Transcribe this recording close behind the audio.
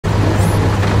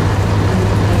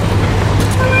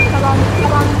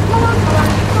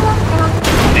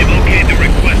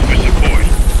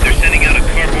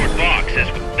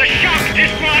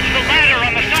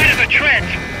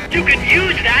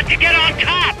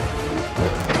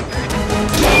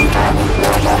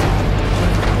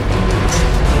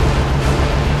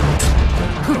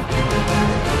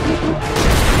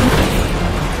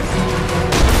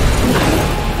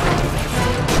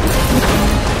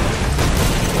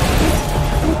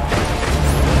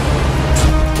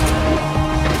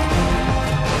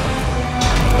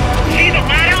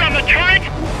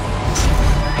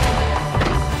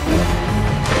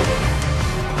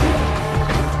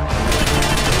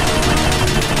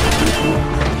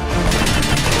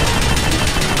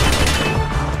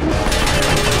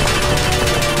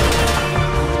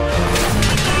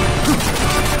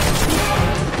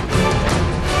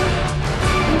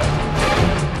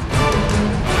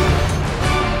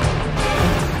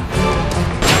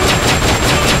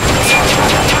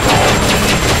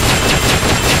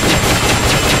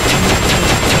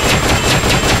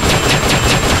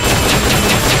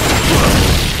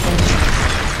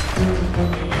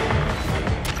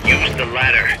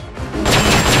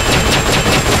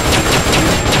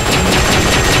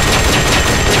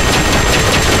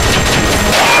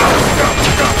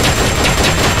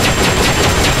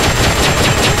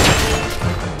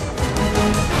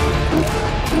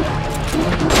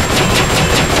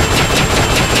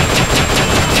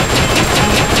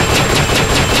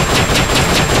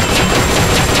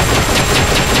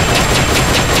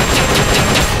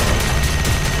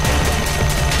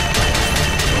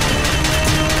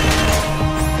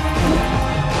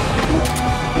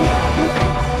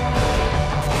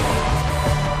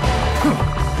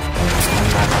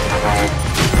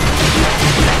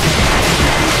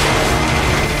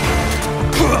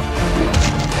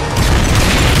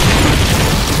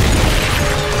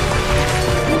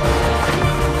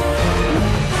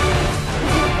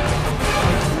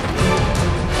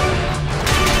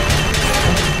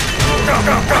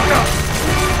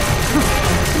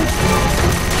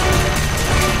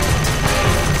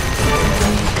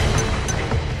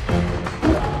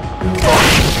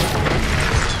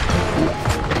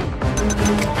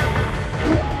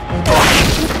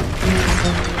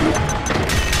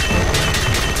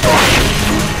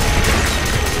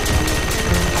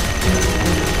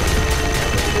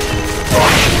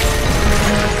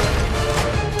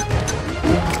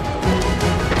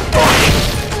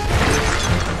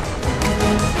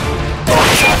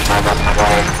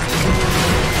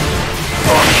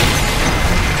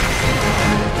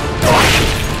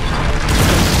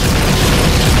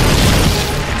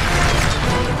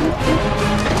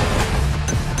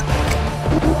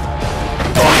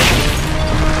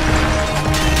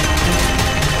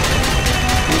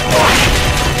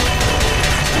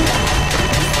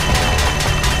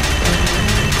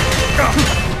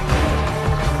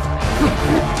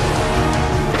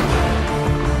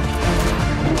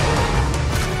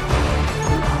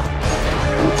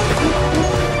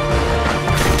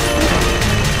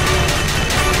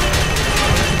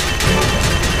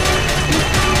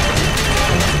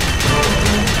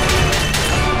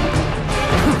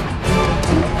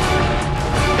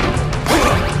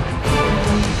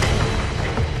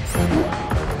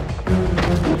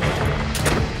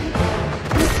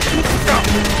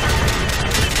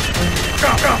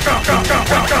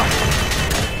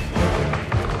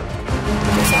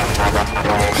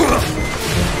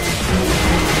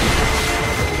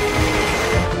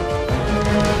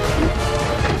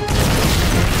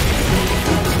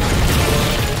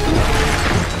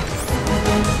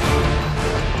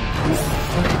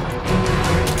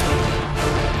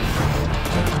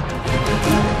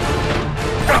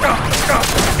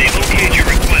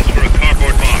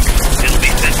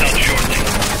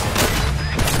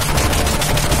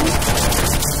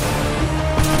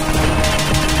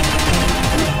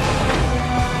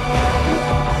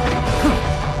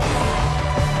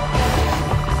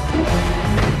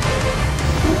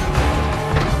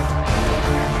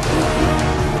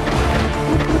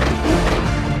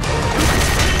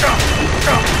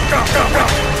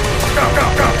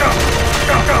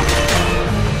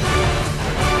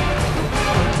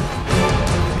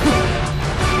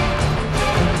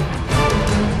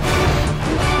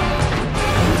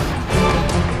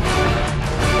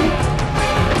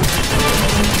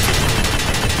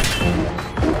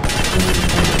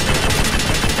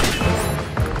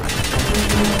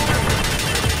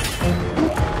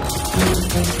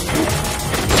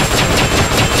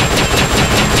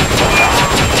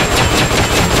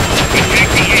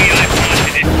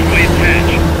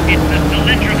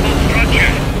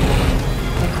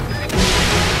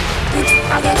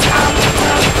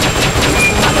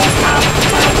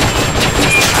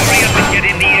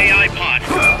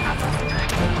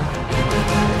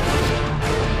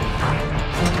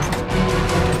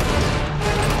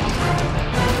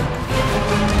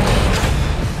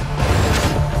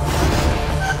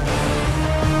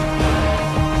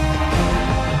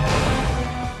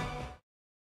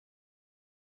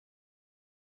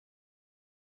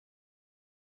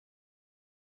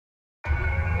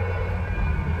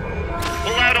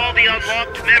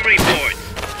unlocked memory boards.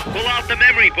 Pull out the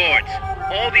memory boards.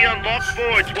 All the unlocked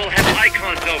boards will have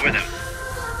icons over them.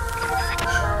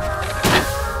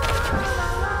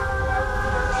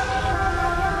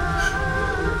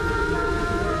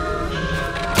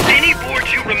 Any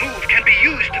boards you remove can be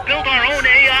used to build our own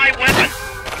AI weapon.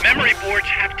 Memory boards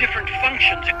have different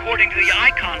functions according to the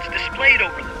icons displayed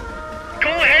over them. Go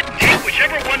ahead and take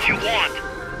whichever ones you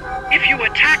want. If you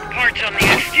attack parts on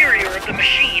the exterior of the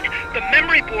machine, the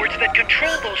memory boards that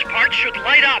control those parts should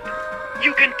light up.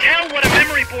 You can tell what a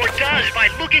memory board does by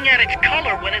looking at its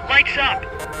color when it lights up.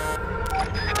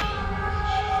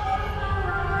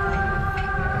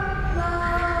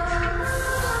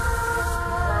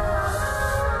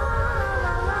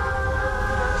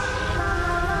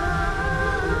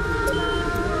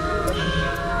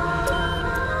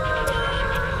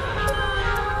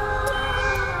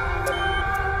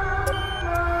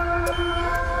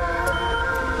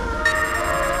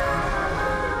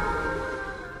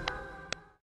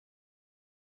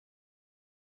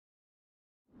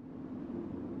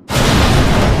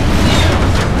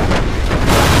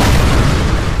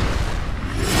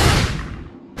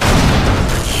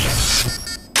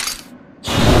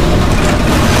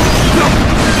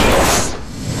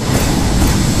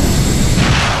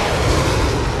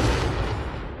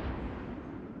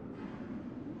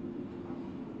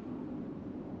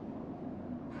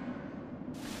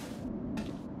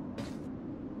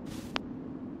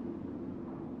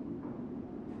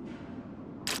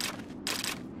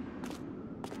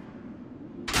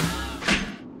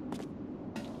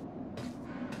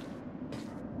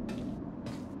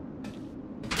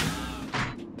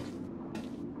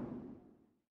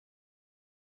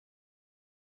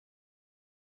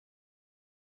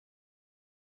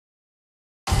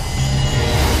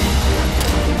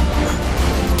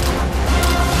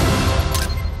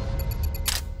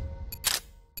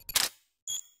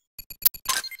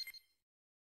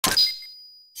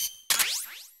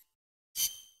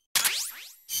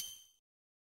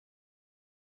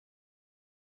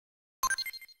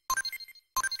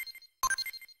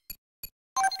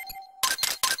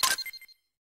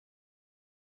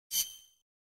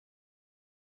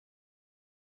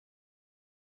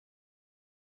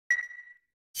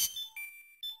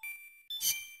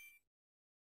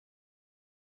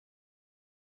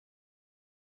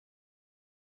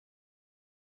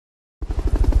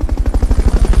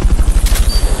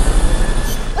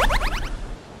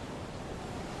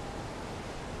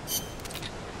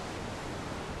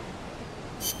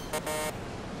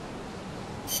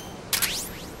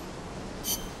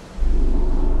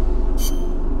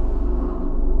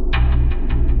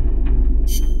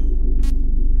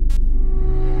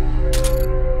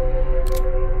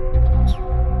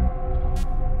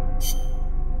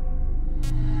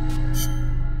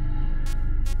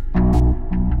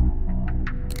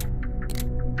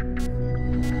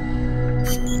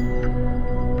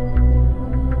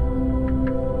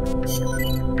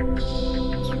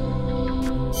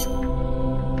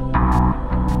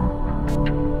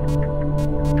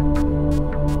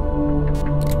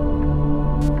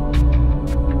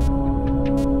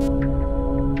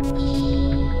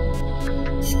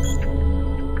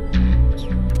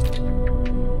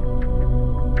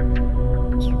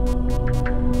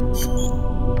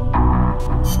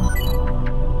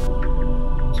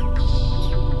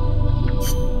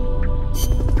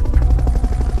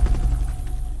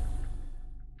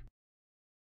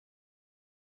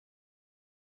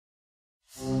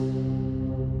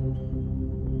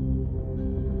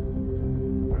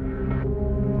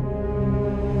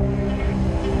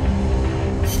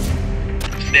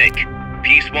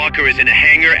 Peace Walker is in a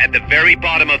hangar at the very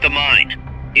bottom of the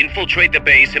mine. Infiltrate the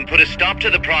base and put a stop to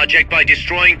the project by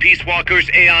destroying Peace Walker's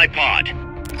AI pod.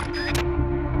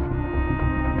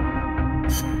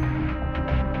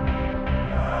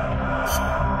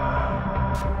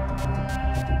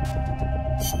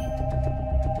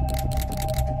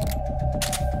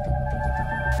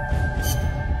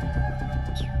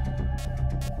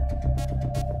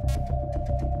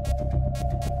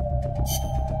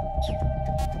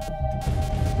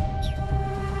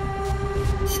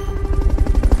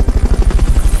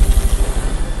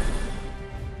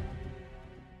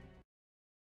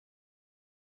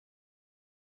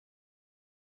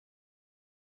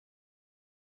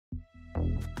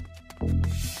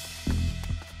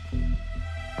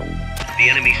 The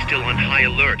enemy's still on high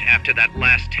alert after that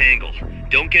last tangle.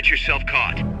 Don't get yourself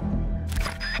caught.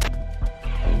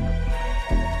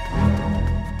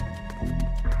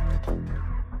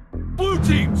 Blue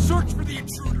team, search for the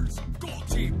intruders. Gold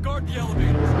team, guard the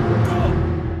elevators.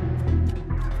 Go!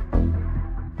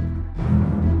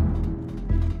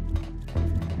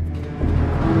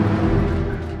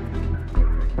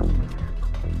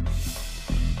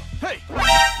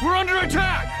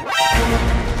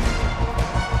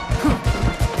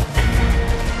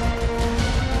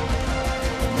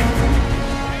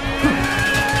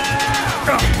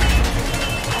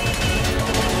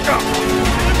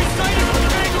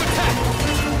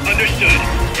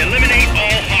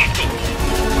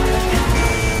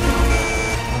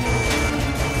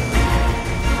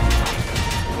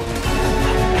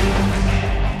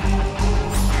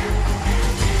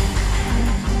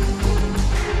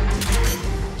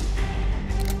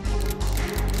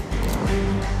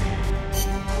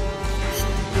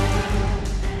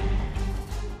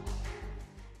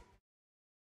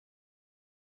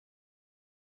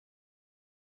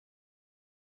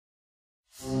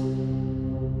 Snake,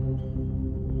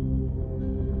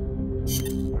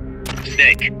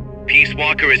 Peace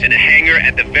Walker is in a hangar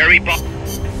at the very bottom.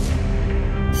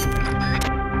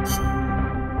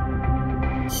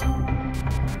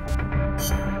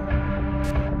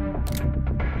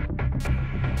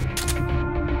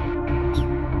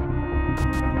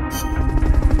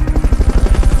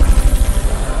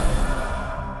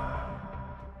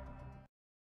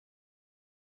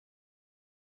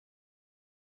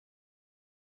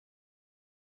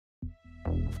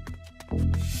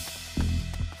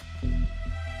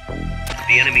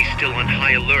 The enemy's still on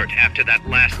high alert after that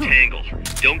last tangle.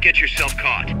 Don't get yourself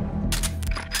caught.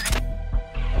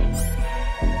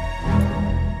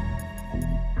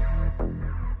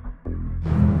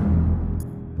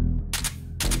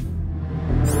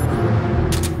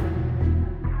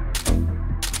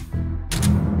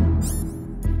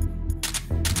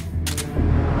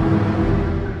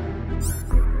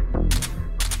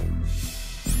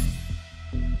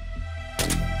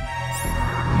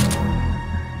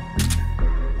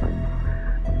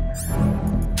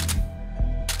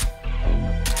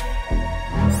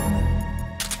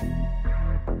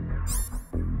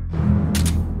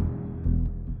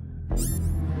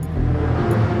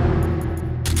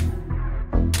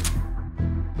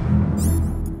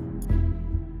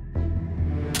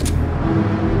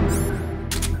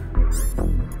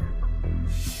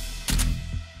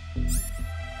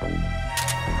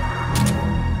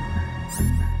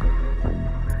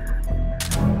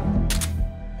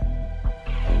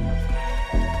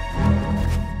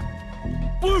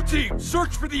 Blue team,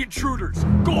 search for the intruders.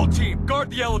 Gold team, guard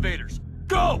the elevators.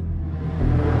 Go!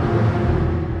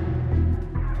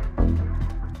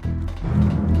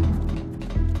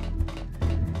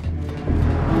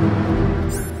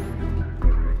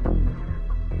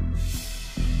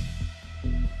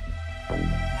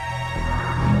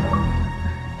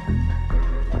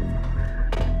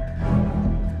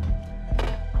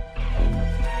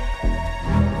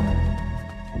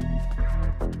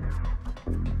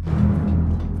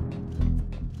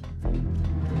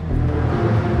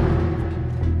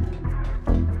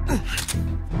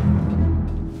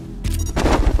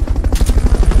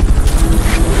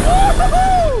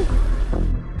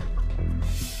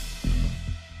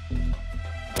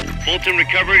 Fulton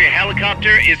recovery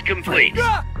helicopter is complete.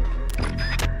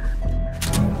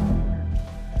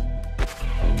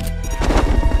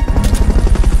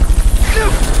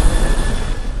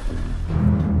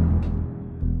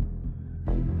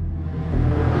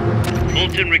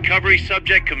 Fulton recovery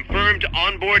subject confirmed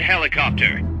onboard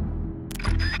helicopter.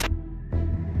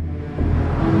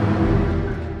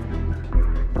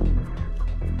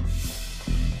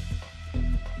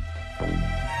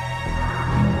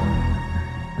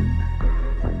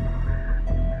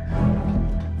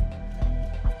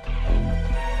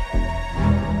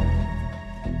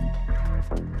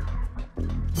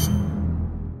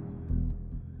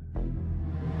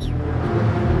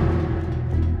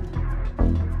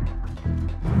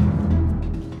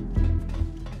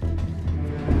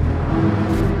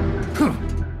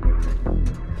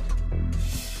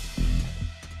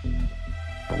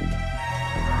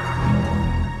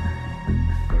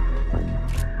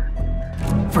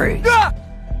 Freeze.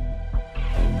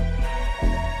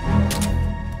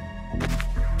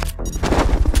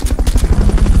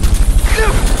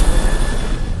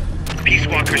 Peace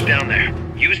Walker's down there.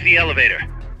 Use the elevator.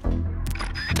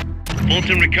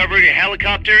 Fulton recovery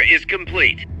helicopter is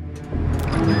complete.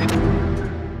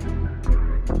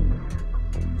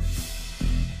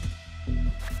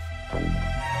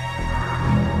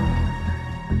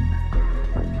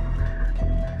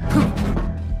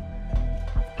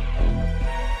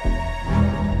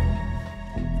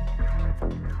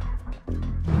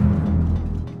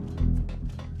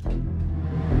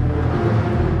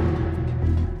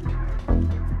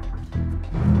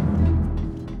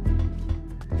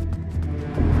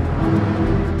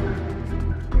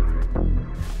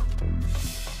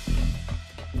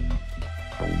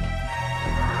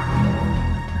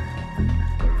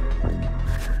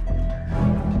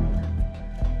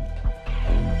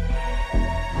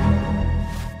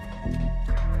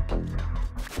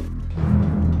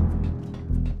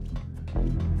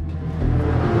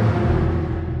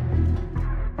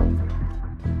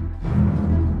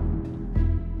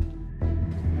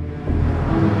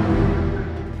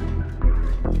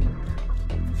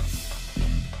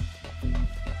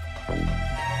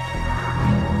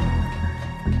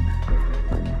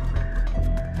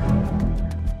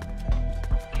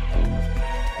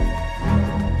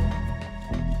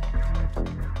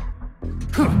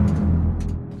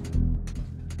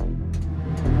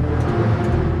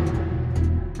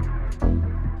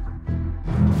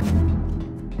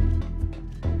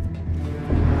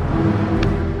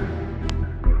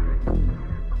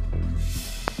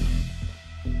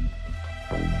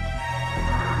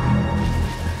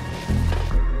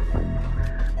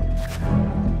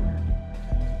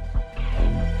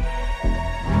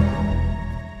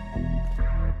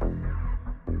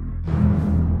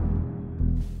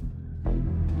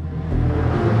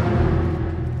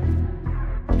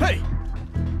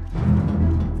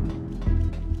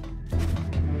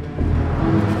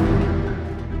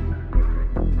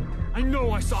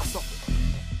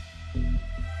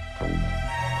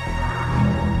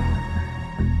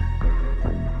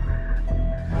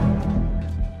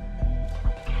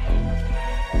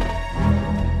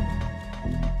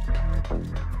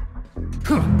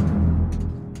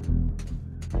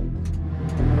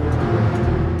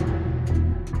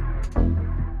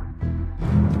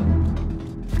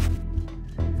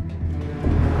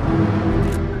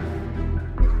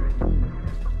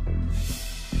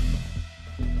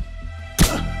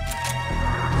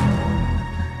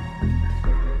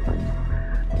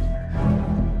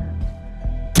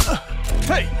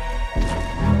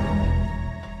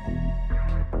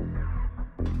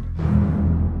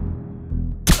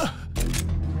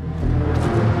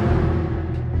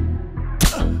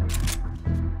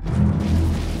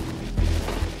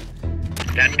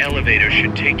 That elevator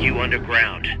should take you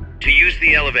underground. To use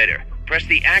the elevator, press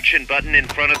the action button in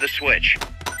front of the switch.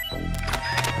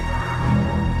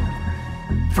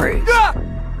 Freeze.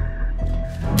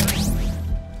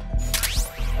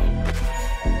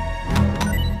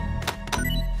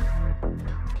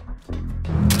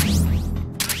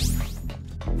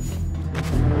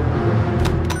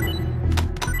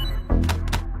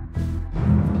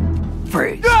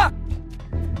 Freeze.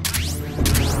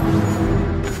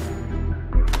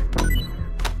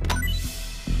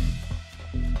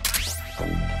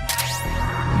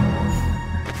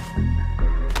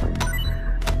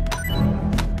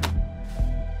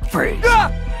 Freeze.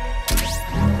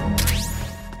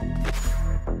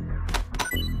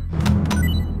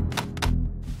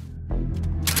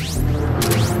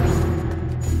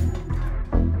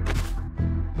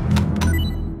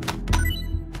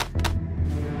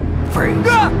 Freeze.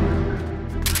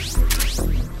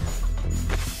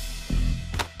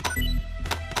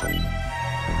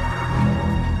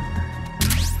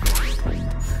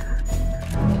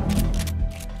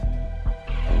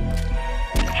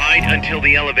 Hide until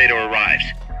the elevator arrives.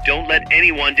 Don't let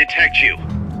anyone detect you.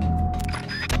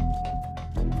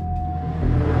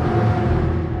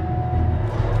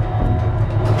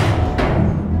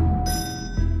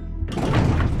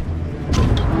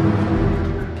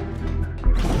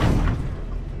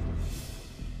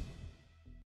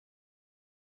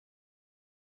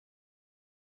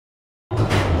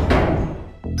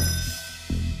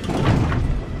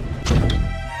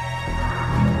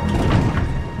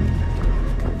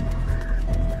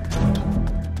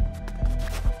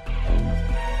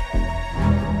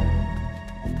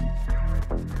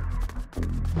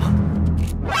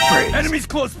 Enemies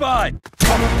close by!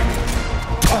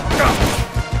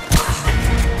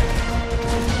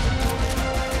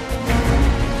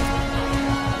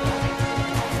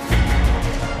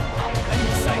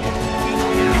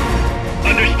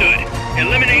 Understood.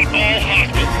 Eliminate all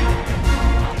hostiles.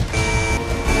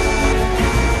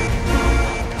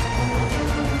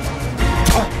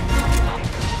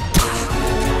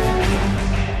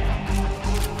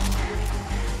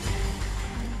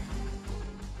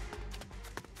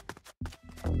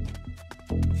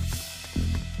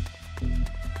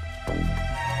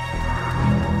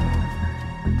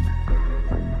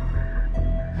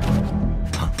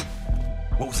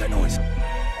 What was that noise?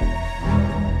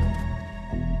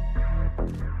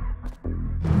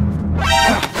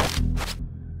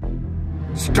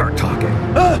 Start talking.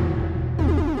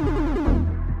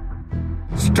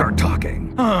 Start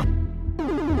talking.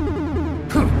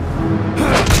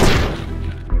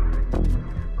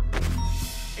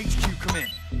 HQ, come in.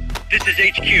 This is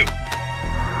HQ.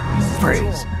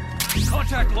 Freeze.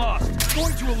 Contact lost.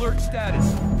 Going to alert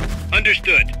status.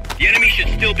 Understood. The enemy should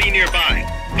still be nearby.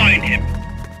 Find him.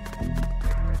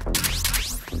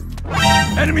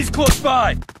 Enemies close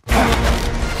by!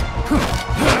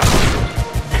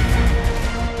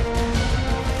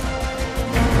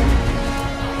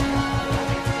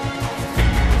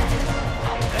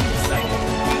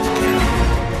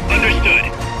 Understood.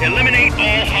 Eliminate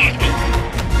all hostiles.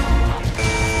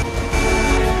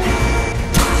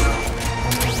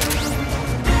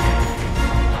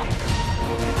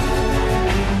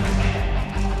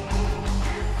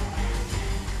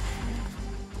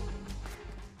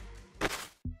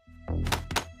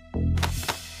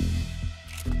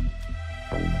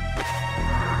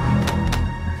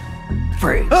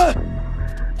 Freeze.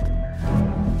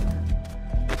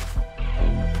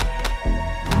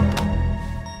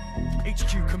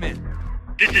 HQ, come in.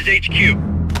 This is HQ.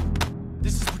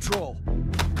 This is patrol.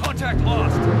 Contact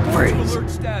lost. Going Freeze. to alert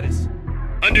status.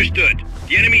 Understood.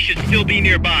 The enemy should still be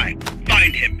nearby.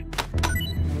 Find him.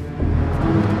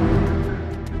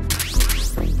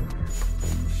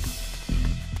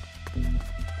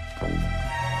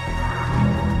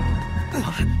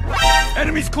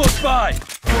 Enemies close by!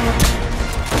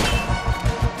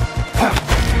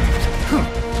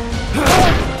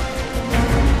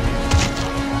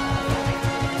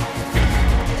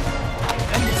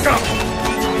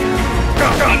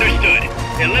 Understood.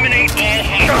 Eliminate all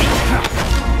hostiles.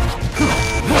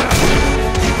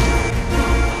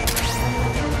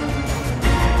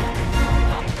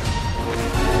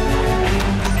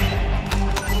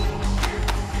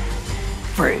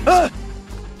 Freeze.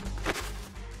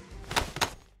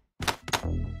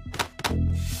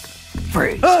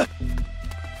 Freeze.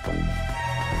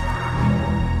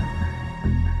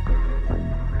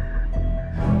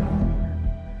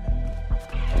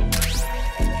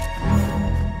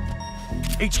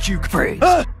 HQ, Freeze.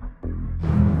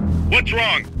 What's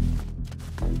wrong?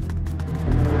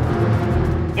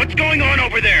 What's going on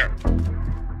over there?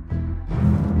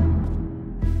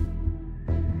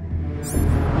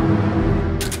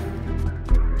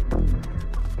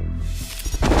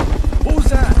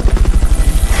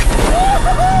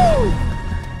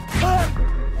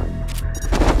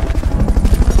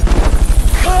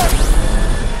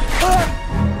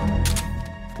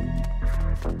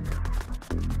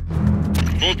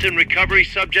 Recovery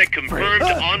subject confirmed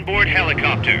onboard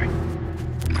helicopter.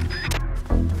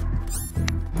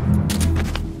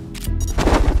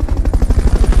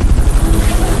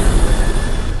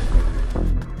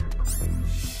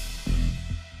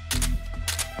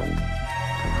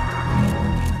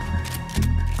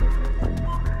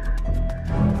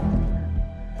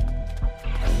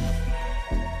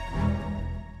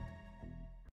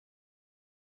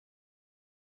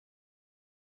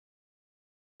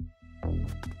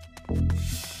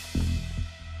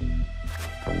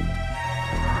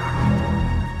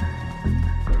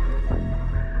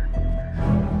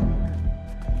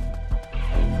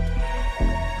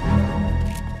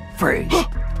 Freeze.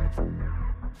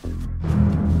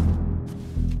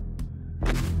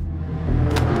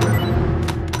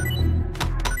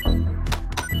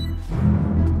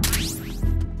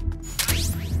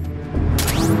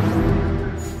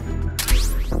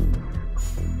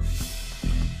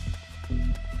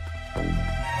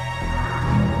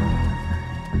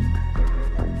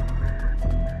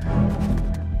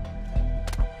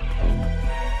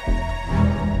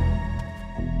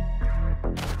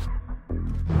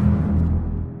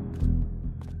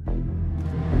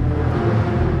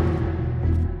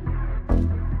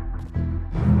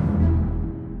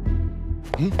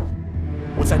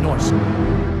 What's that noise?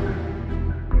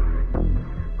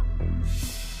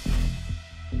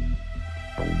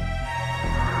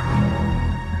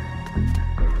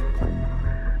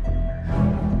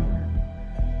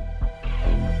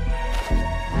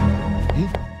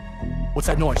 What's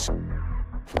that noise?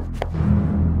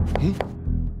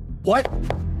 What?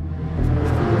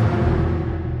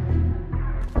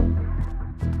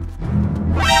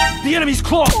 The enemy's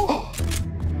claw!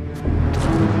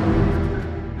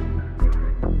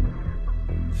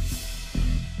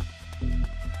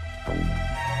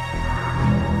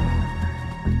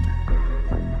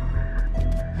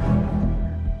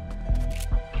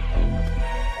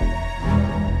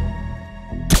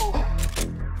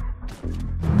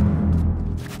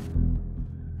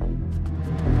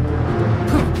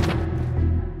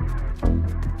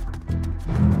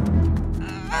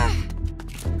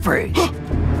 Freeze.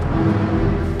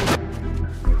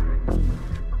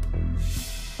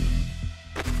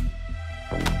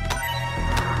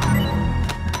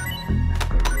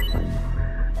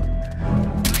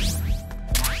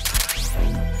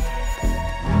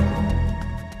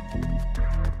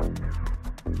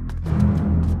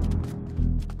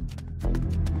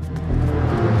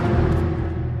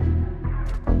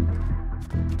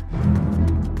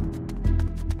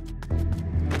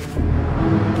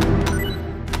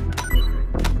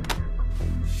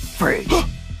 Freeze.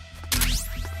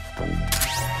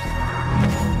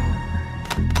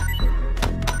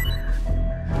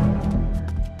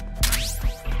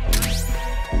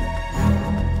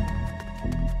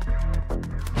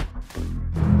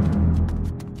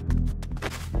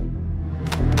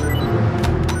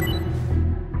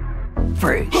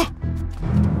 Freeze.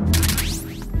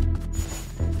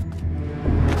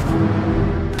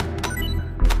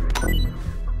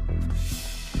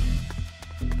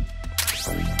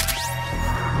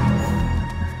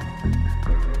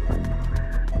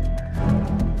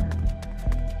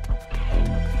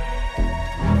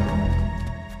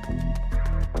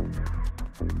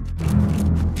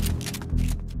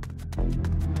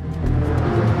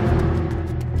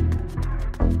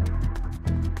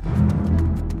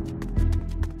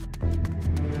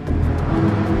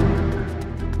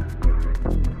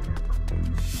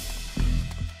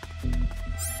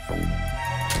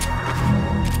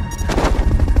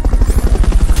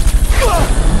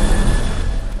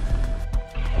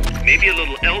 Maybe a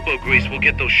little elbow grease will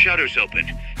get those shutters open.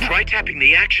 Try tapping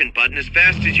the action button as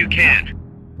fast as you can.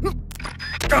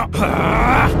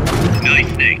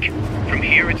 Nice, Snake. From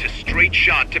here, it's a straight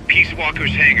shot to Peace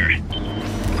Walker's hangar.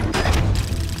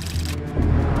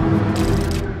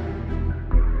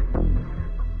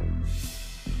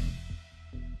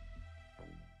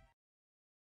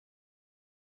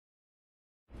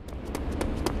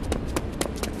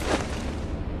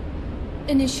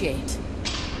 Initiate.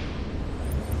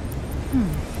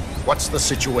 What's the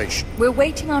situation? We're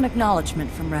waiting on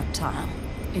acknowledgement from Reptile.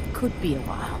 It could be a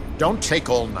while. Don't take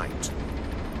all night.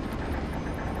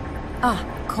 Ah,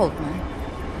 Coldman.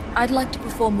 I'd like to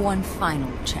perform one final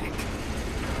check.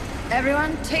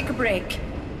 Everyone, take a break.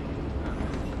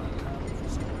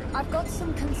 I've got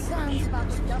some concerns about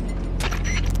the dummy.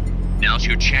 Now's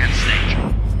your chance, Snake.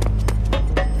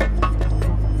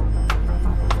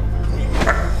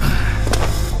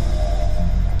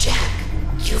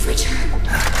 You've returned.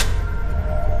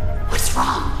 What's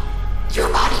wrong? Your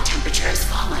body temperature has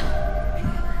fallen.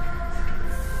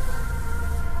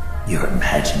 You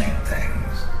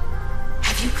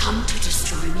trying to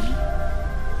destroy me?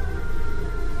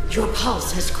 Your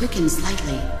pulse has quickened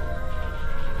slightly.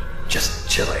 Just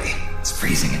chilly. It's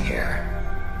freezing in here.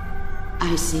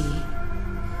 I see.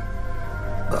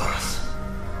 Boss.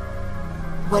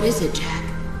 What is it, Jack?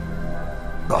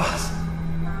 Boss.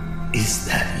 Is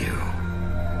that you?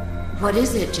 What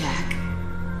is it, Jack?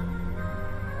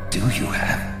 Do you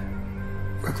have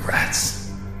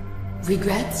regrets?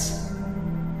 Regrets?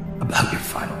 About your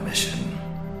final mission?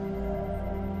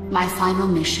 My final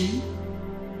mission?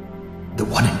 The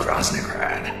one in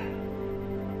Groznygrad.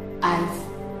 I've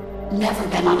never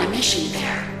been on a mission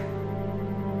there.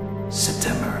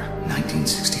 September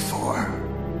 1964.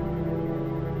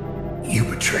 You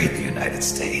betrayed the United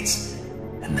States,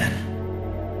 and then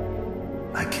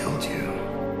I killed you.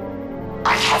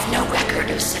 I have no record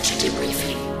of such a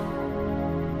debriefing.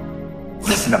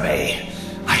 Listen to me.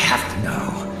 I have to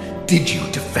know. Did you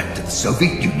defect to the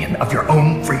Soviet Union of your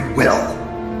own free will?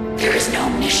 There is no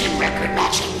mission record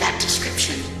matching that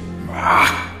description.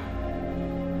 Ah.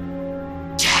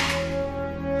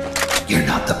 Jack. You're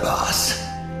not the boss.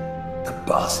 The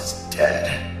boss is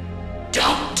dead.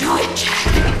 Don't do it,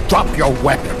 Jack. Drop your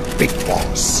weapon, Big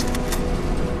Boss.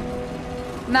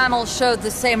 Mammal showed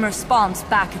the same response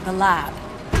back at the lab.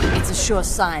 It's a sure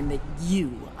sign that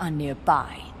you are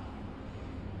nearby.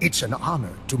 It's an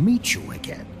honor to meet you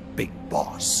again, Big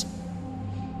Boss.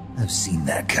 I've seen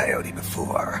that coyote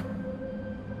before.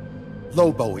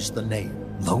 Lobo is the name.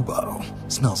 Lobo?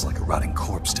 Smells like a rotting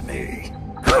corpse to me.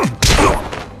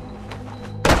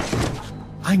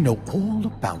 I know all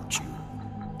about you.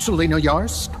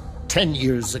 Sulinoyarsk, 10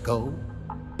 years ago.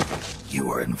 You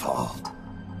were involved.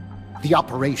 The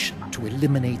operation to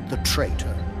eliminate the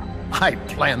traitor. I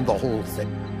planned the whole thing.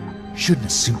 Shouldn't a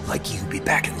suit like you be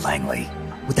back in Langley?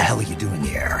 What the hell are you doing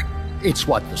here? It's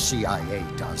what the CIA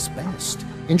does best.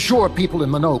 Ensure people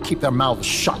in the know keep their mouths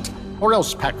shut, or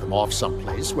else pack them off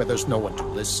someplace where there's no one to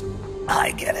listen.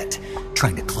 I get it.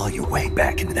 Trying to claw your way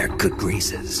back into their good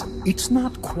graces. It's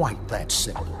not quite that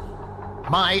simple.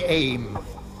 My aim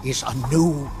is a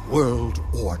new world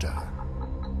order.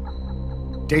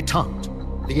 Détente,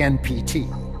 the NPT.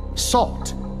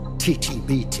 SALT,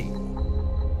 TTBT.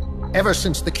 Ever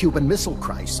since the Cuban Missile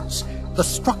Crisis, the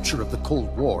structure of the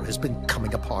Cold War has been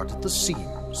coming apart at the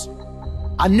seams.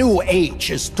 A new age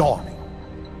is dawning.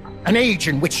 An age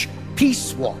in which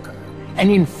Peace Walker, an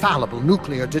infallible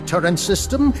nuclear deterrent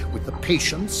system with the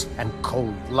patience and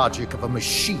cold logic of a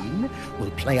machine,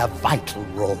 will play a vital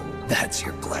role. That's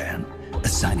your plan?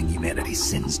 Assigning humanity's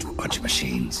sins to a bunch of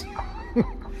machines?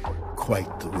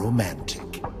 Quite the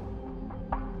romantic.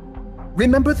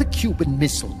 Remember the Cuban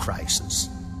Missile Crisis,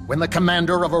 when the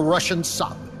commander of a Russian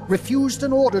sub refused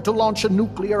an order to launch a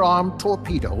nuclear-armed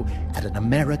torpedo at an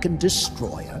American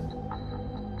destroyer?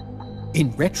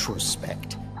 In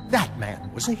retrospect, that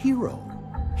man was a hero.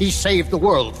 He saved the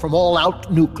world from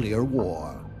all-out nuclear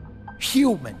war.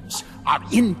 Humans are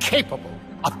incapable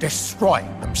of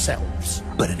destroying themselves.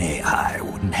 But an AI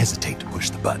wouldn't hesitate to push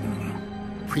the button.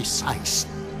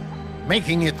 Precisely.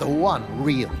 Making it the one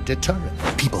real deterrent.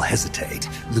 People hesitate,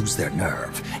 lose their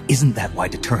nerve. Isn't that why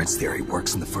deterrence theory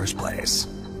works in the first place?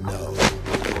 No.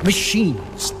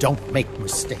 Machines don't make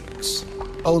mistakes.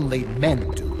 Only men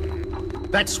do.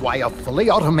 That's why a fully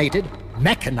automated,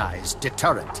 mechanized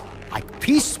deterrent like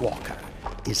Peace Walker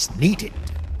is needed.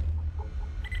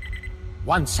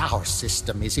 Once our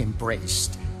system is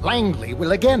embraced, Langley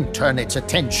will again turn its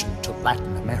attention to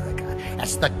Latin America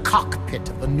as the cockpit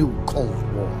of the new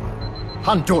Cold War.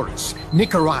 Honduras,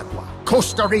 Nicaragua,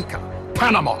 Costa Rica,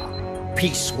 Panama.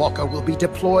 Peace Walker will be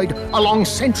deployed along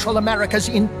Central America's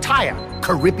entire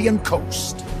Caribbean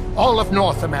coast. All of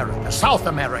North America, South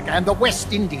America, and the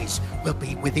West Indies will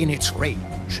be within its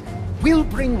range. We'll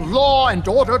bring law and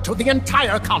order to the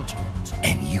entire continent.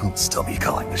 And you'll still be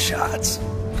calling the shots.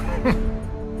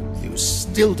 You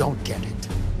still don't get it.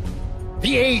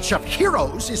 The age of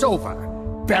heroes is over,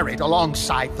 buried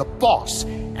alongside the boss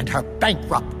and her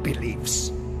bankrupt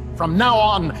beliefs. From now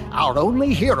on, our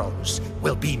only heroes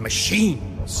will be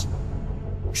machines.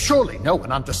 Surely no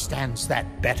one understands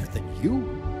that better than you.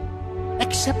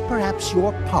 Except perhaps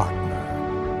your partner.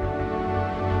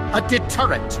 A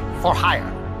deterrent for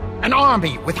hire. An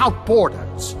army without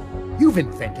borders. You've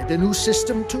invented a new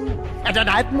system too, and an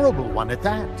admirable one at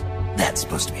that. That's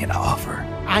supposed to be an offer.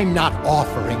 I'm not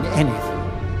offering anything.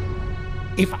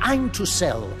 If I'm to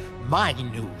sell my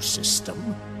new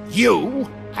system, you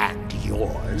and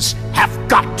yours have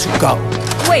got to go.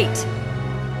 Wait!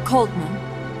 Coldman,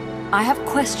 I have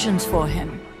questions for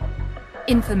him.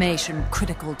 Information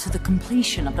critical to the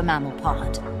completion of the mammal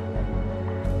pod.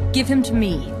 Give him to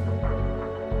me.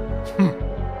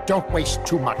 don't waste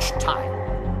too much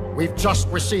time. We've just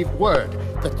received word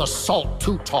that the SALT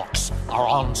 2 talks are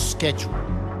on schedule.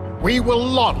 We will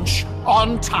launch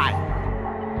on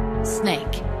time.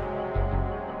 Snake,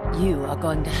 you are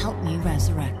going to help me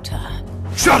resurrect her.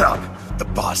 Shut up! The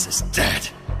boss is dead.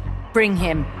 Bring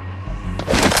him.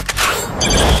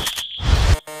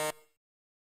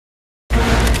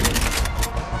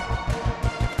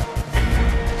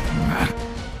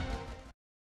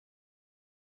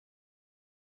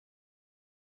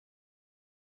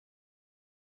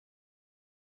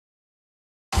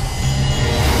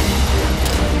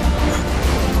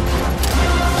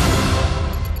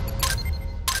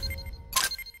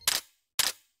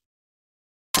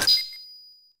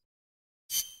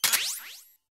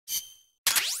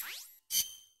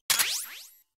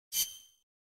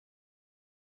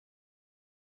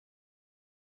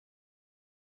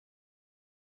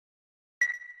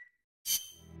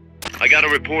 I got a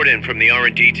report in from the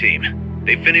R&D team.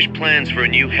 They finished plans for a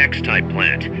new Hex-type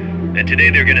plant, and today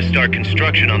they're gonna start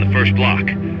construction on the first block.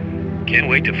 Can't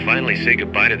wait to finally say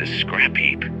goodbye to the scrap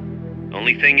heap.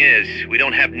 Only thing is, we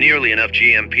don't have nearly enough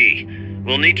GMP.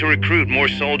 We'll need to recruit more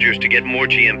soldiers to get more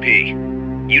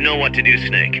GMP. You know what to do,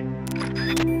 Snake.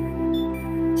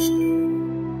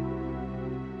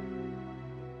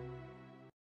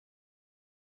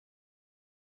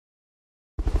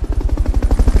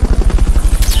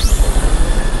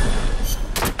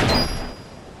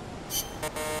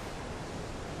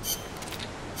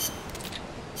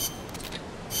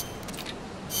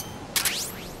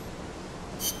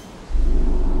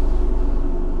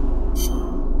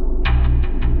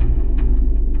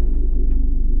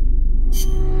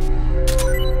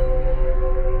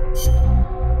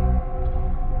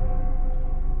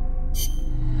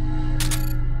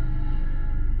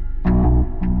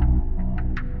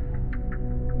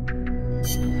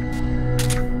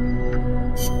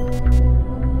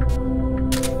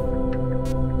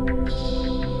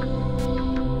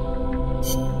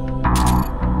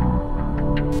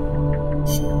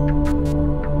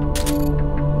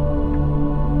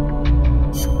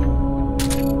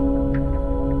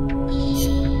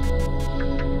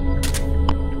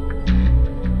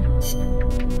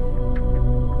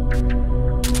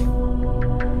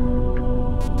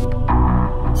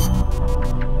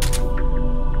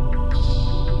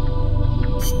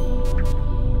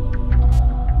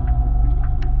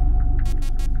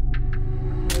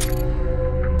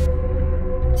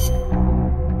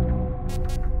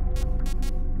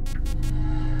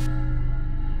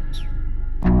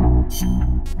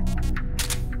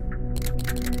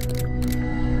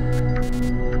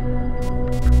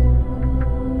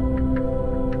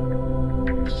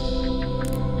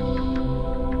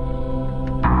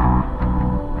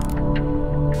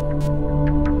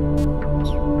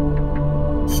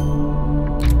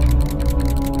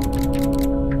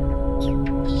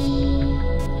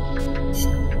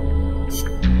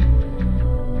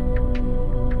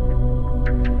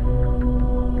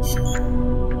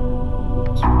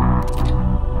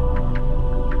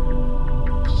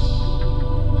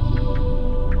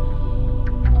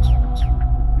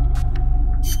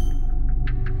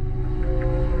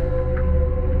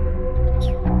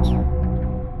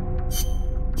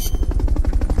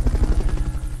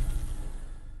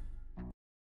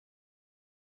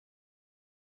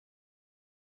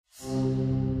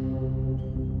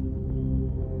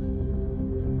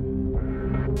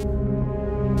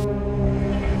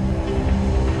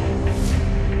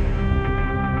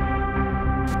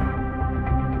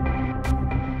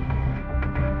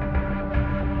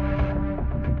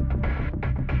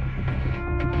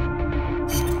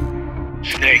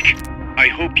 Snake, I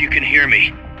hope you can hear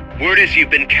me. Word is you've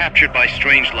been captured by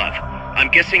Strangelove. I'm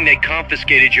guessing they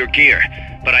confiscated your gear,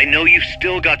 but I know you've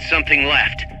still got something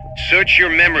left. Search your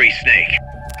memory, Snake.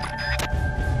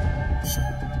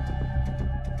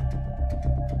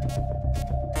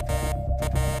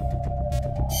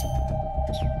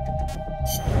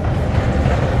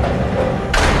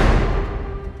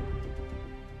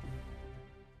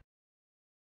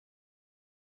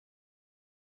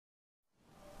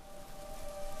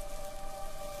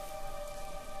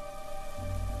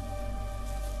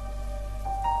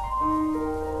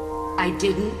 I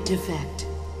didn't defect.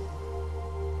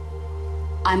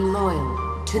 I'm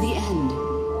loyal to the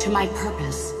end, to my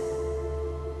purpose.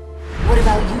 What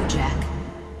about you, Jack?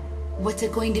 What's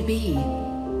it going to be?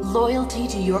 Loyalty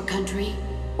to your country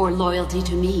or loyalty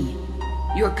to me?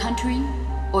 Your country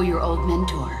or your old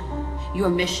mentor? Your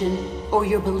mission or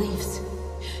your beliefs?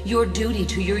 Your duty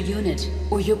to your unit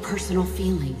or your personal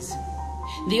feelings?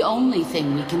 The only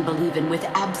thing we can believe in with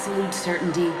absolute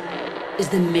certainty is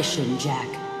the mission, Jack.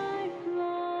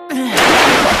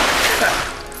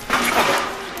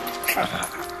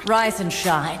 Rise and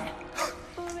shine.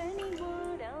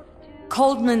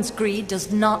 Coldman's greed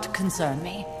does not concern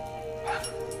me.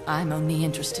 I'm only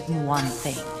interested in one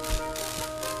thing.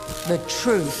 The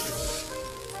truth.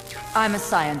 I'm a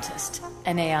scientist,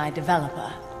 an AI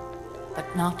developer,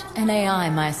 but not an AI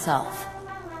myself.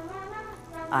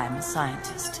 I'm a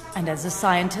scientist, and as a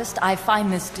scientist, I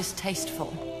find this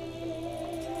distasteful.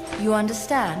 You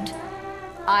understand?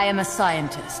 I am a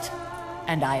scientist,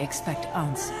 and I expect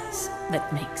answers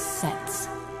that make sense.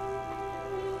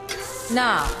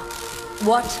 Now,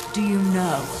 what do you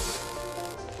know?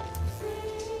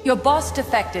 Your boss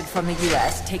defected from the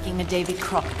US, taking a Davy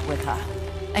Crockett with her,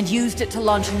 and used it to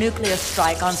launch a nuclear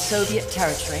strike on Soviet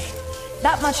territory.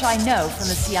 That much I know from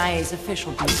the CIA's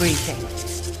official debriefing.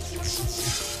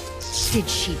 Did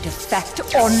she defect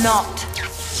or not?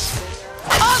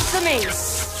 Answer me!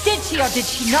 Did she or did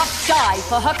she not die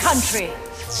for her country?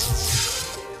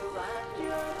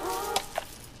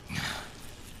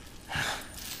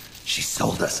 She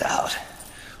sold us out.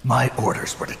 My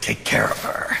orders were to take care of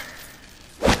her.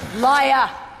 Liar!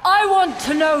 I want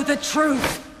to know the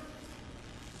truth!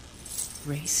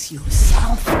 Brace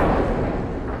yourself.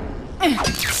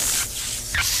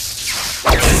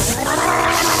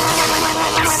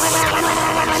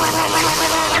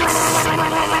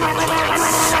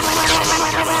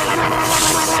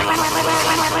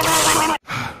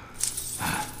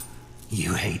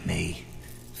 You hate me?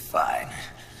 Fine.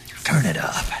 Turn it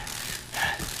up.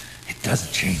 It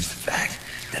doesn't change the fact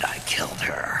that I killed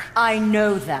her. I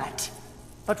know that.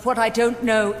 But what I don't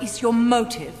know is your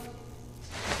motive.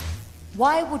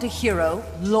 Why would a hero,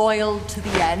 loyal to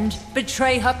the end,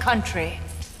 betray her country?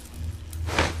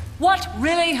 What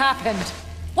really happened?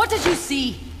 What did you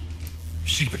see?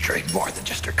 She betrayed more than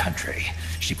just her country.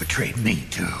 She betrayed me,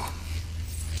 too.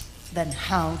 Then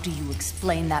how do you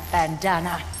explain that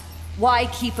bandana? Why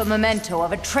keep a memento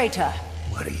of a traitor?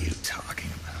 What are you talking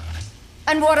about?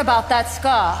 And what about that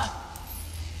scar?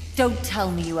 Don't tell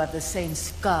me you have the same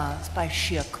scars by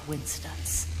sheer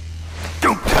coincidence.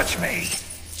 Don't touch me!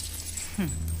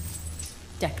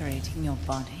 Decorating your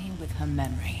body with her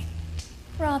memory.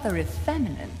 Rather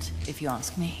effeminate, if you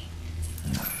ask me.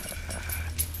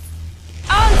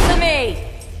 Answer me!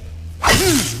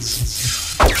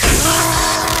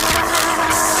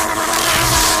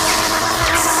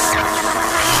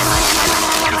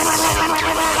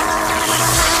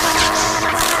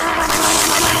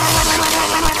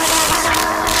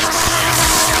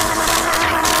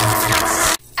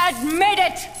 Admit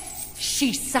it!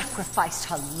 She sacrificed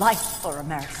her life for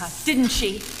America, didn't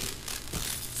she?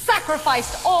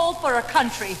 Sacrificed all for a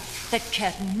country that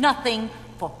cared nothing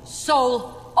for her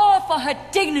soul or for her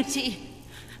dignity.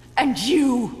 And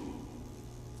you...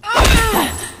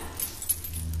 Yes,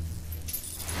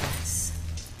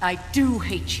 I do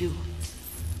hate you.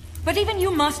 But even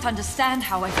you must understand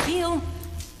how I feel.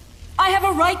 I have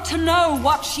a right to know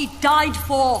what she died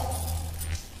for.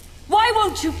 Why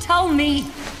won't you tell me?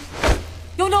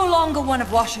 You're no longer one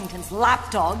of Washington's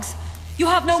lapdogs. You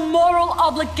have no moral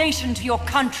obligation to your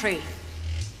country.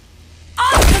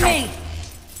 Answer me!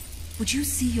 Would you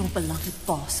see your beloved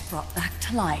boss brought back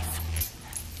to life?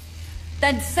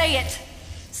 Then say it.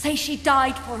 Say she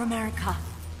died for America.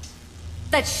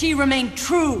 That she remained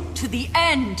true to the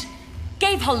end.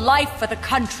 Gave her life for the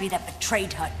country that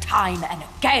betrayed her time and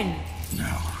again.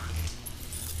 No.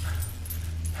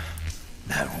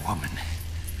 That woman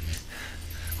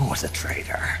was a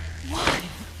traitor. Why?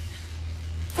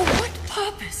 For what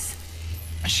purpose?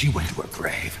 She went to her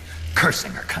grave,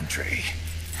 cursing her country.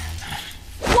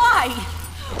 Why?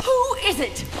 Who is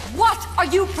it? What are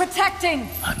you protecting?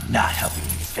 I'm not helping you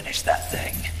finish that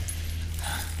thing.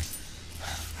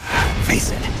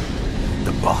 Face it,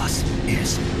 the boss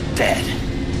is dead.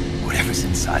 Whatever's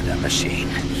inside that machine,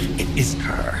 it isn't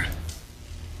her.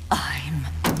 I'm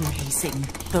raising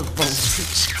the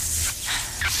voltage.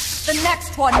 The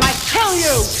next one might kill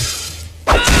you!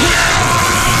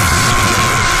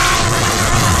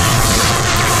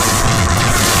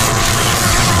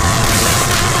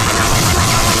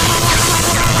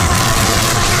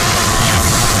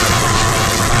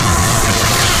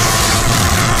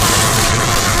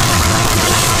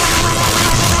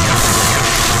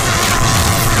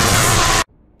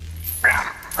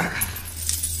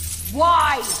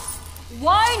 Why?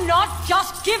 Why not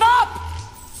just give up?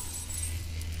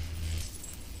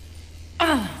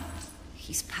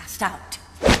 He's passed out.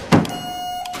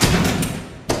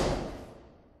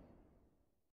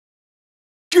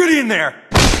 Get in there!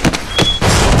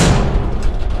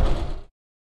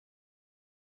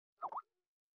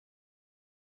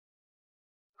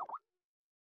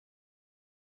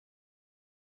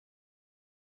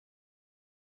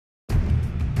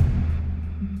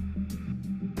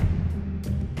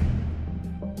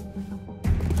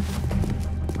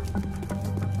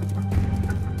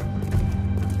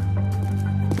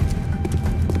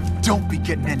 Don't be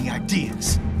getting any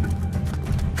ideas.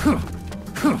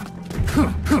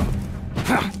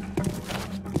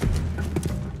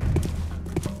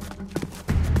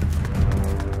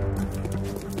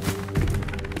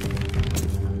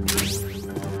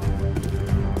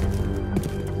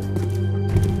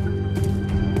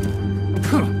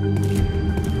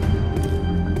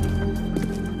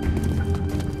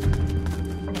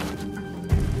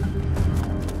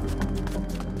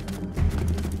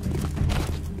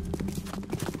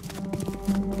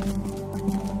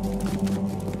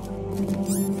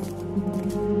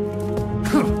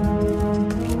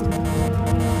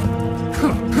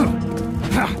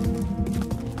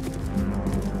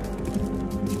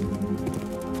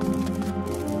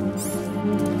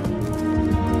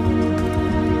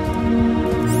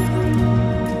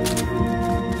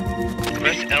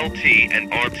 LT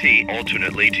and RT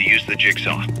alternately to use the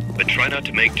jigsaw, but try not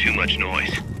to make too much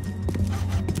noise.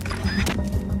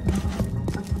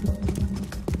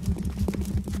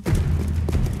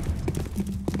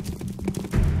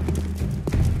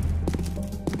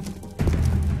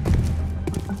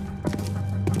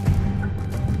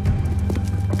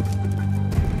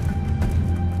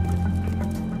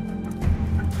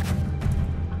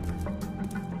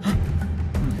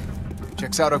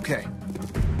 Checks out okay.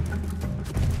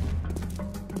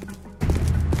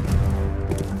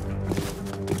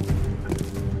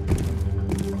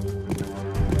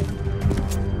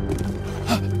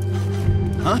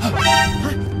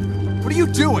 What are you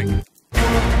doing?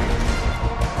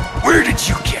 Where did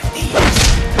you get these?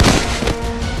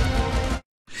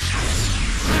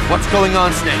 What's going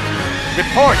on, Snake?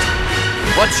 Report!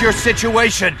 What's your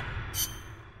situation?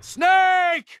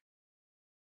 Snake!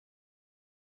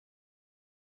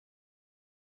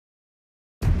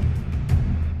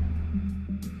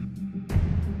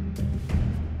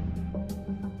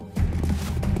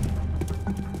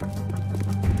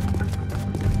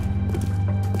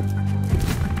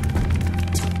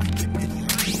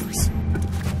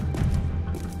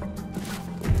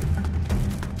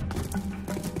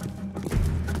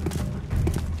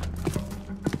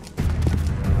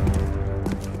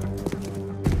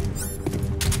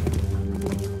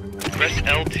 Press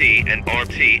LT and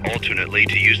RT alternately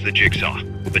to use the jigsaw,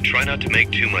 but try not to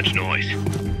make too much noise.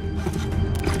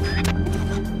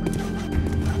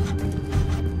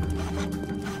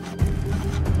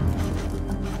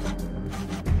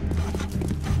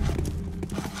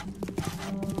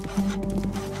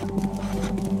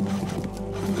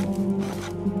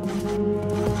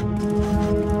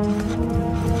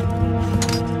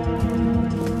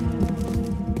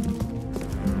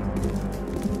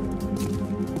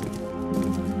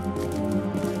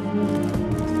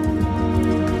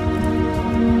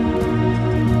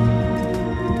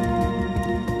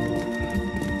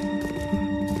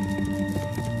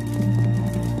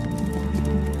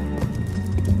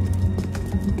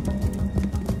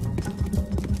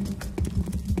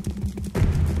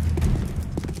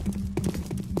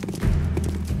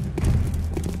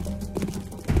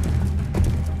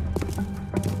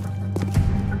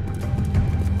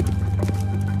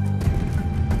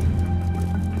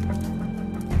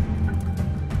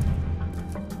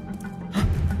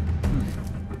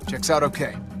 Checks out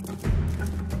okay.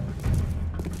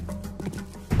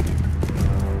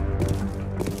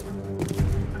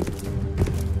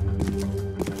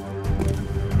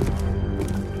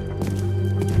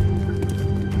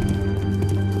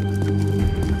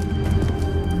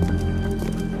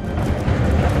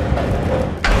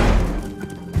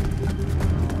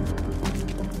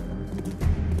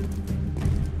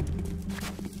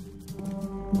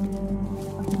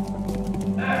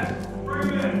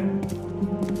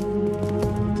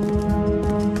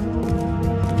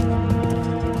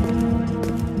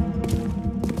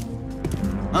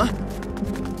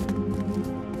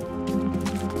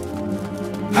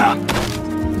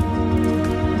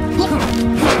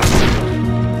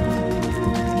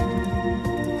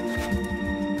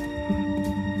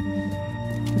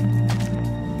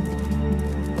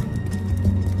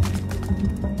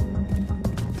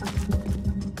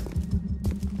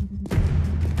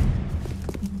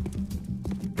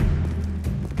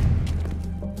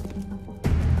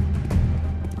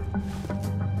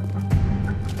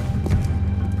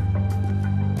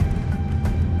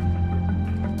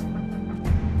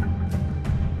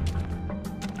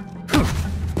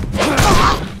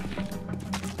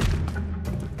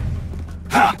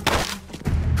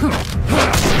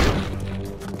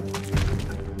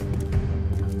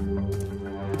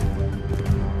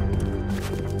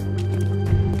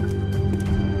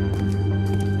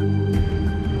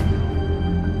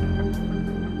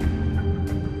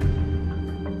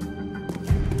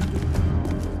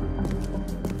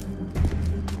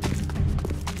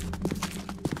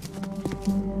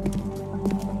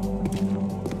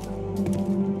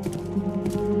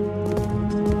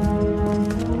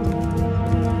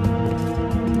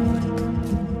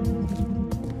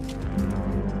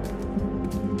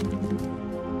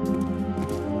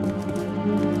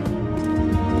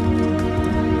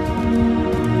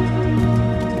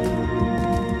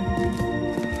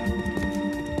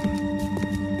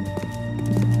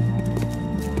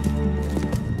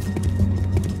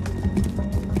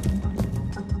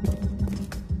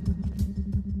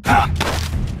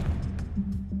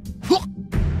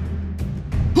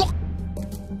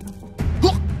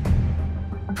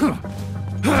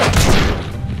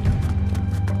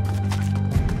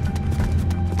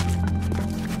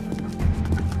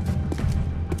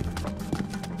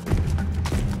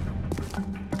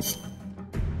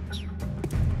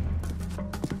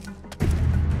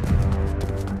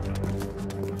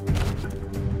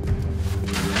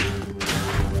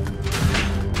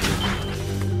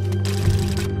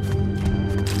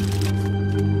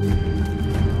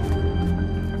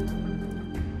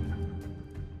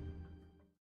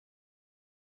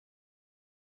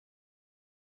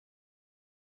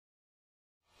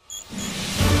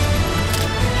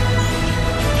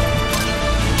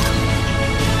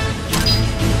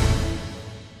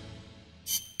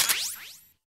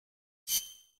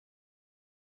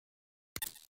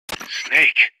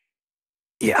 Snake,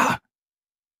 Yeah,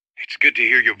 it's good to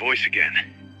hear your voice again.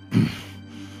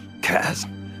 Kaz,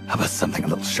 how about something a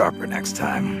little sharper next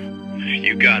time?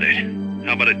 You got it.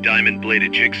 How about a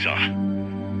diamond-bladed jigsaw?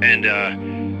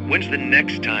 And, when's the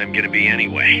next time gonna be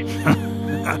anyway?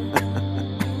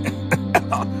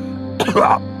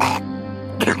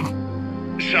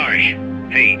 Sorry.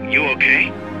 Hey, you okay?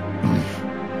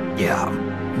 Yeah,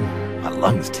 my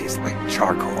lungs taste like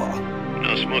charcoal.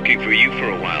 No smoking for you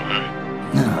for a while,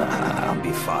 huh? I'll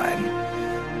be fine.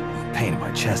 The pain in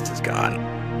my chest is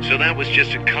gone. So that was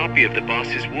just a copy of the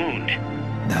boss's wound.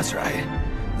 That's right.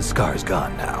 The scar's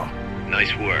gone now.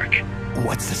 Nice work.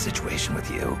 What's the situation with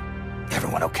you?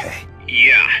 Everyone okay?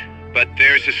 Yeah, but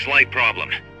there's a slight problem.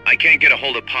 I can't get a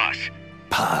hold of Paz.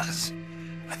 Paz.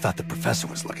 I thought the professor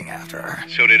was looking after her.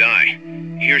 So did I.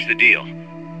 Here's the deal.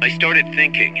 I started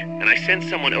thinking, and I sent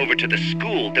someone over to the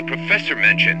school the professor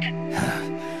mentioned.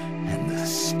 And the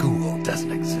school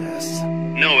doesn't exist.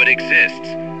 No, it exists,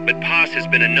 but Paz has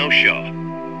been a no-show.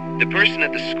 The person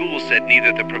at the school said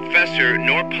neither the professor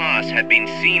nor Paz had been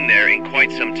seen there in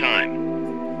quite some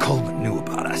time. Coleman knew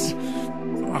about us.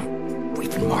 We've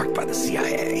been marked by the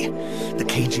CIA. The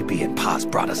KGB and Paz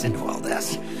brought us into all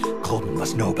this. Coleman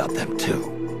must know about them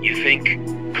too. You think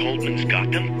Coleman's got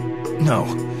them? No.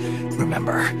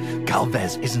 Remember,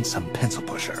 Galvez isn't some pencil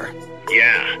pusher.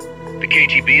 Yeah. The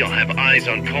KGB will have eyes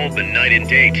on Coleman night and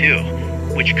day, too.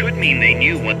 Which could mean they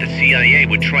knew what the CIA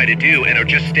would try to do and are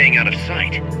just staying out of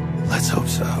sight. Let's hope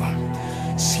so.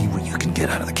 See what you can get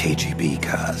out of the KGB,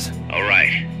 Kaz. All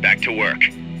right, back to work.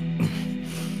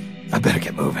 I better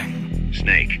get moving.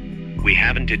 Snake, we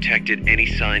haven't detected any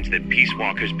signs that Peace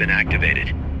Walker's been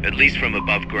activated, at least from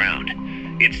above ground.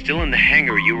 It's still in the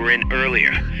hangar you were in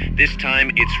earlier. This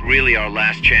time, it's really our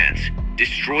last chance.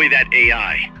 Destroy that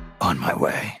AI. On my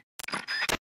way.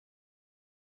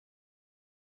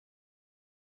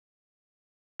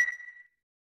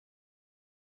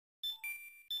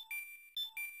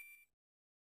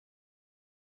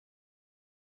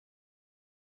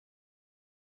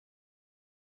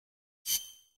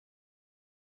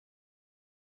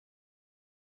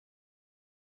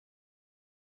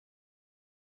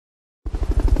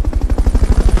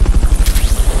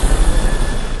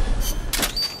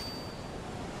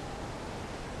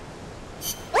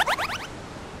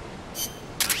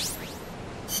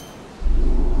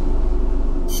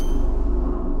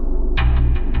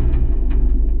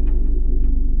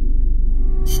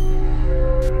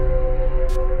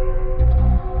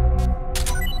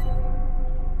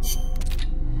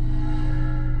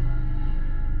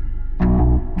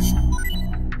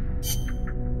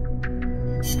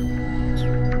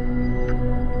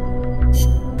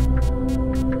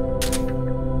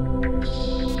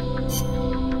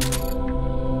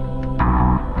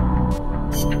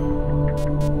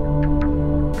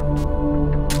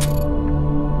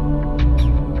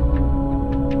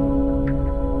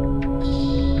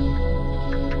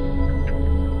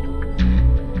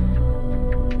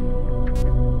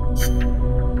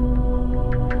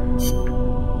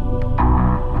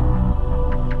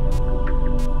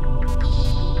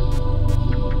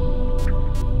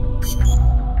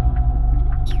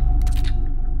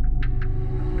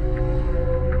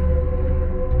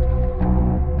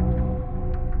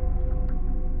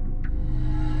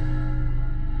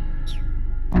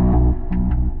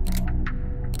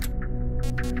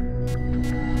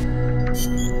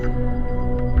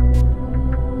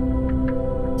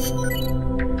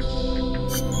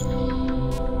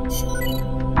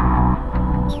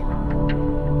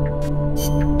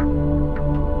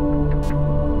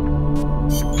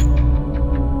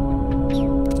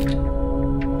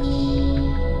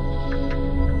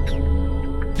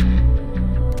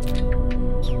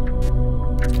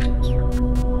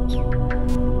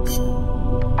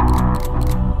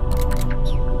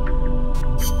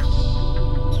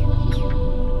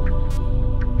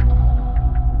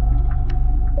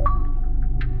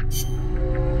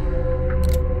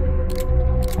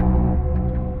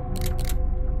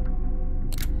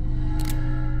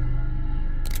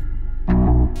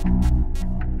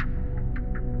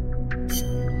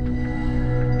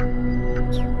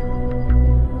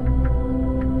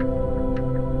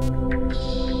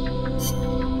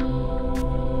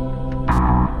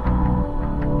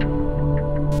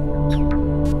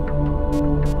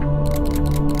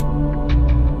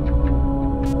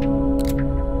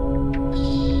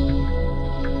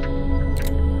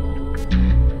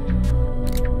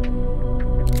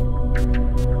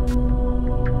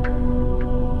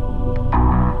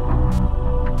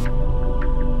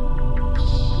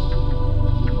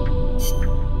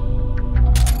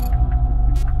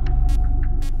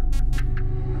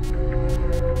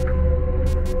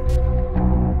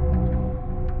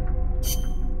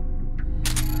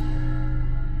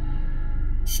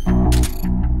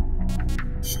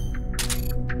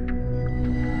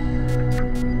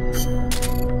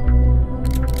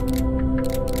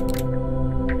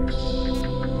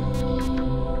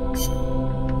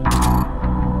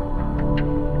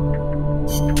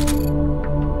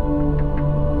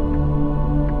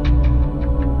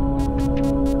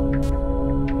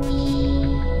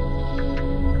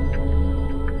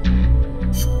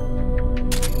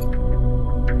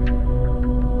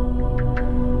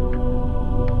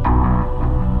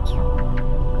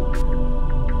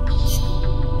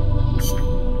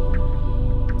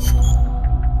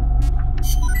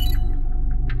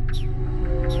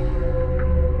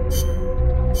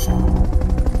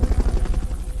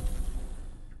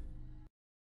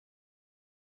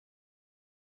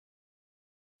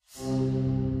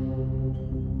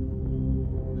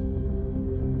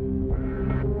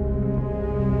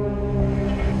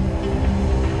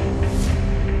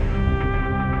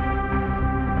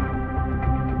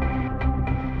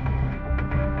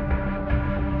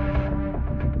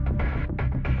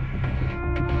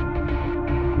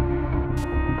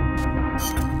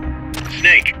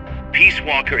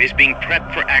 Walker is being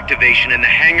prepped for activation in the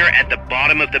hangar at the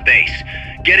bottom of the base.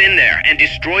 Get in there and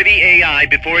destroy the AI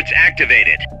before it's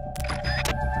activated.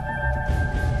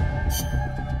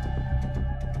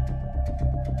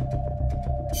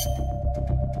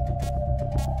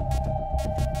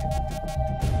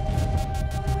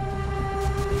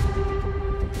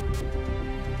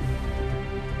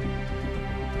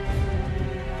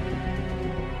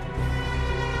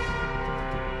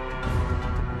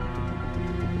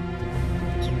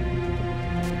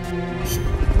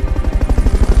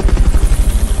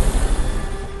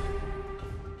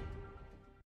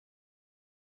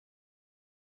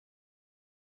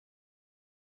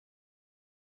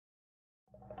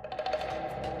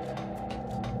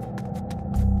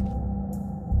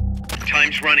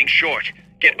 Time's running short.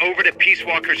 Get over to Peace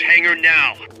Walker's hangar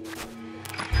now.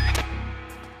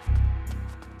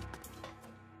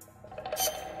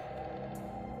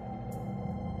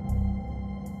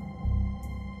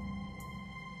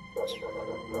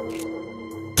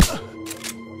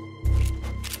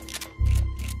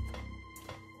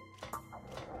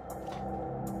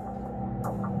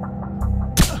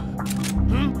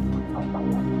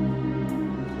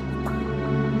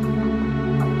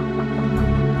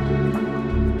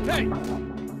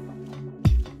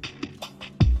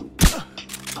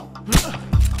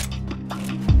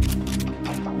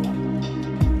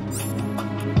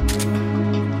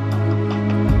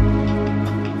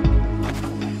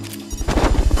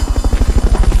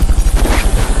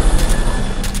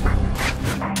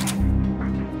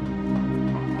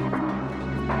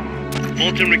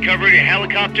 Molten recovery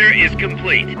helicopter is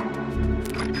complete.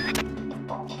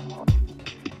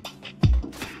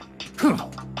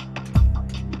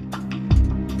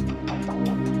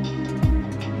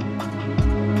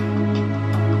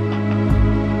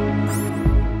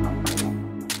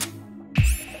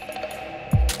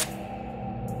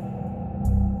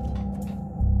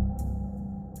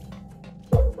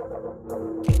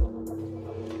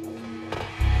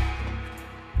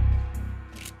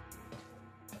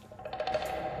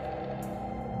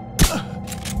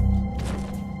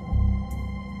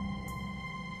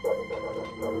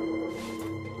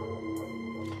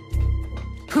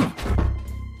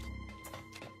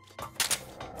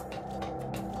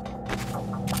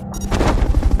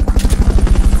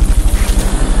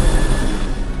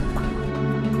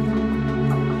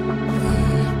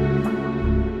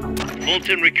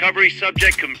 Molten recovery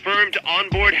subject confirmed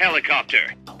onboard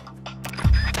helicopter.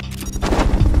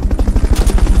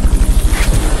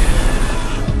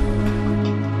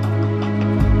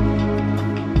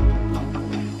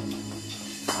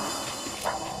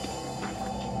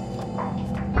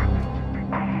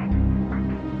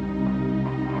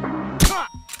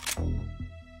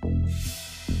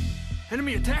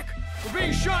 Enemy attack? We're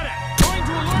being shot at! Going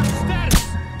to alert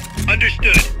status!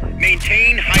 Understood.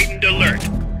 Maintain heightened alert.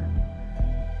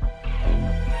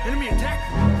 Enemy attack?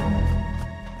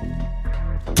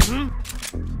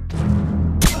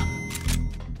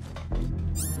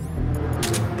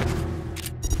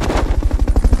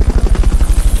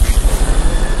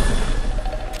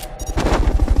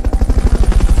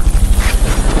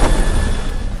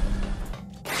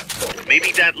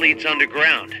 Maybe that leads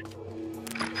underground.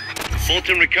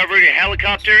 Molten recovery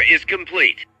helicopter is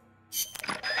complete.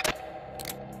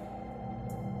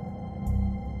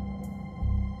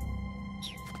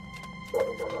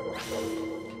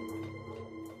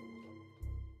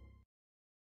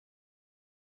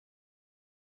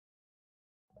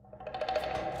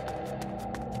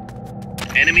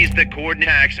 Enemies that coordinate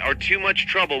attacks are too much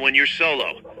trouble when you're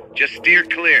solo. Just steer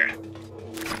clear.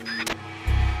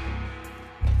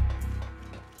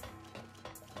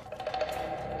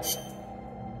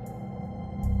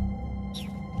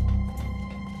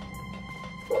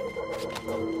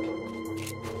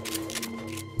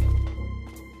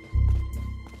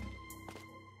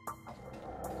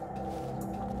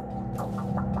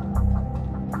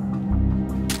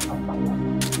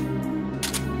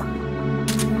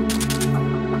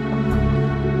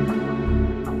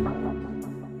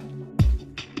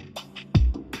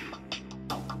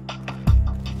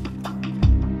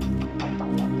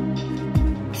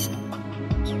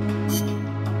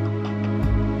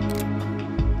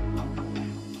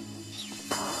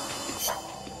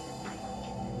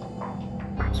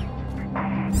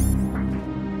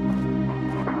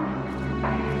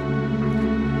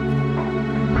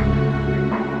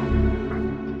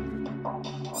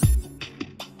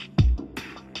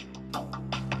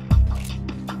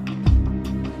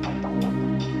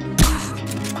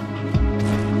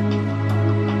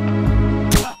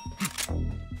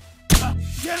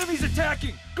 The enemy's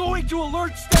attacking! Going to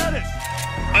alert status!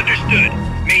 Understood.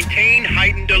 Maintain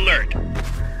heightened alert.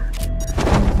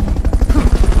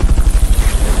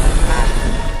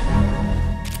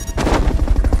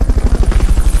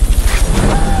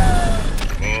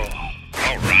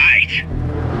 All right.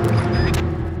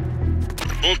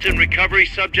 Fulton recovery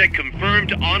subject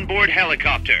confirmed onboard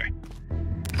helicopter.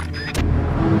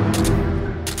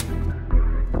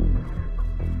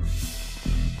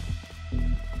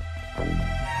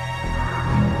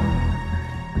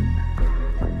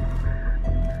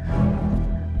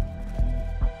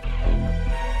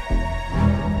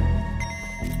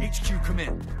 HQ, come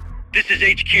in. This is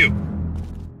HQ.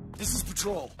 This is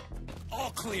Patrol.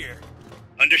 All clear.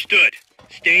 Understood.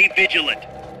 Stay vigilant.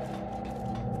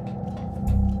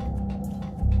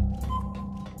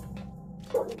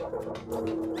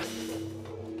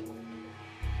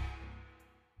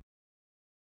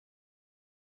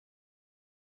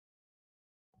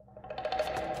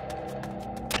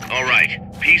 All right.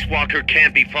 Peace Walker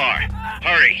can't be far.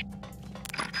 Hurry.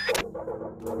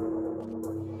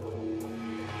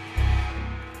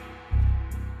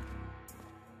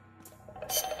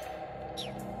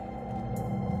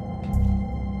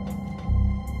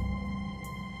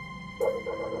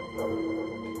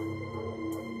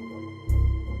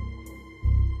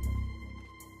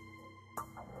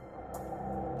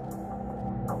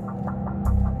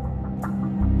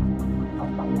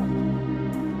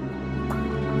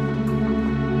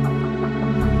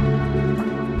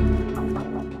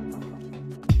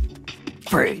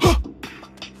 Freeze.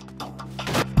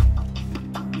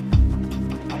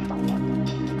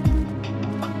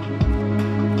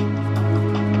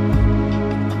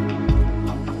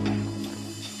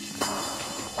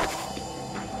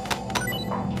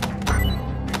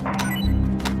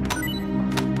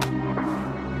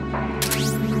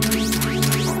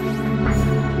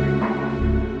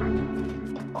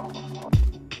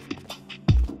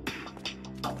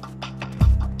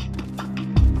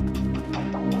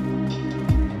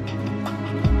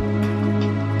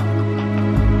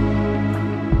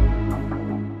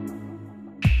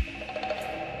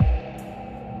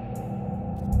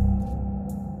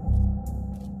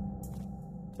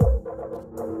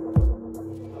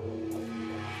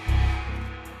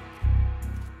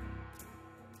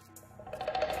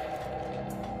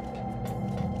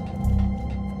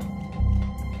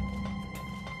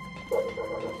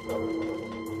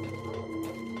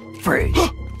 Freeze.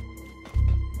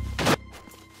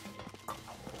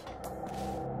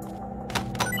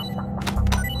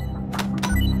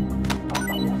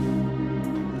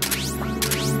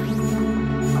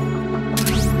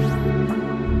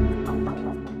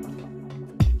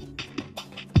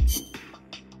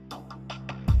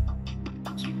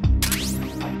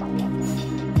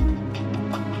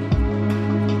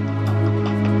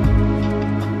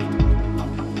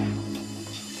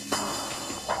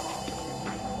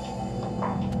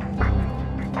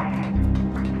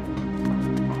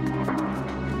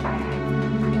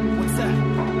 What's that?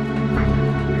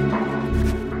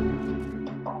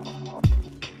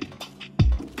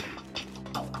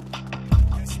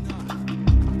 Guess not.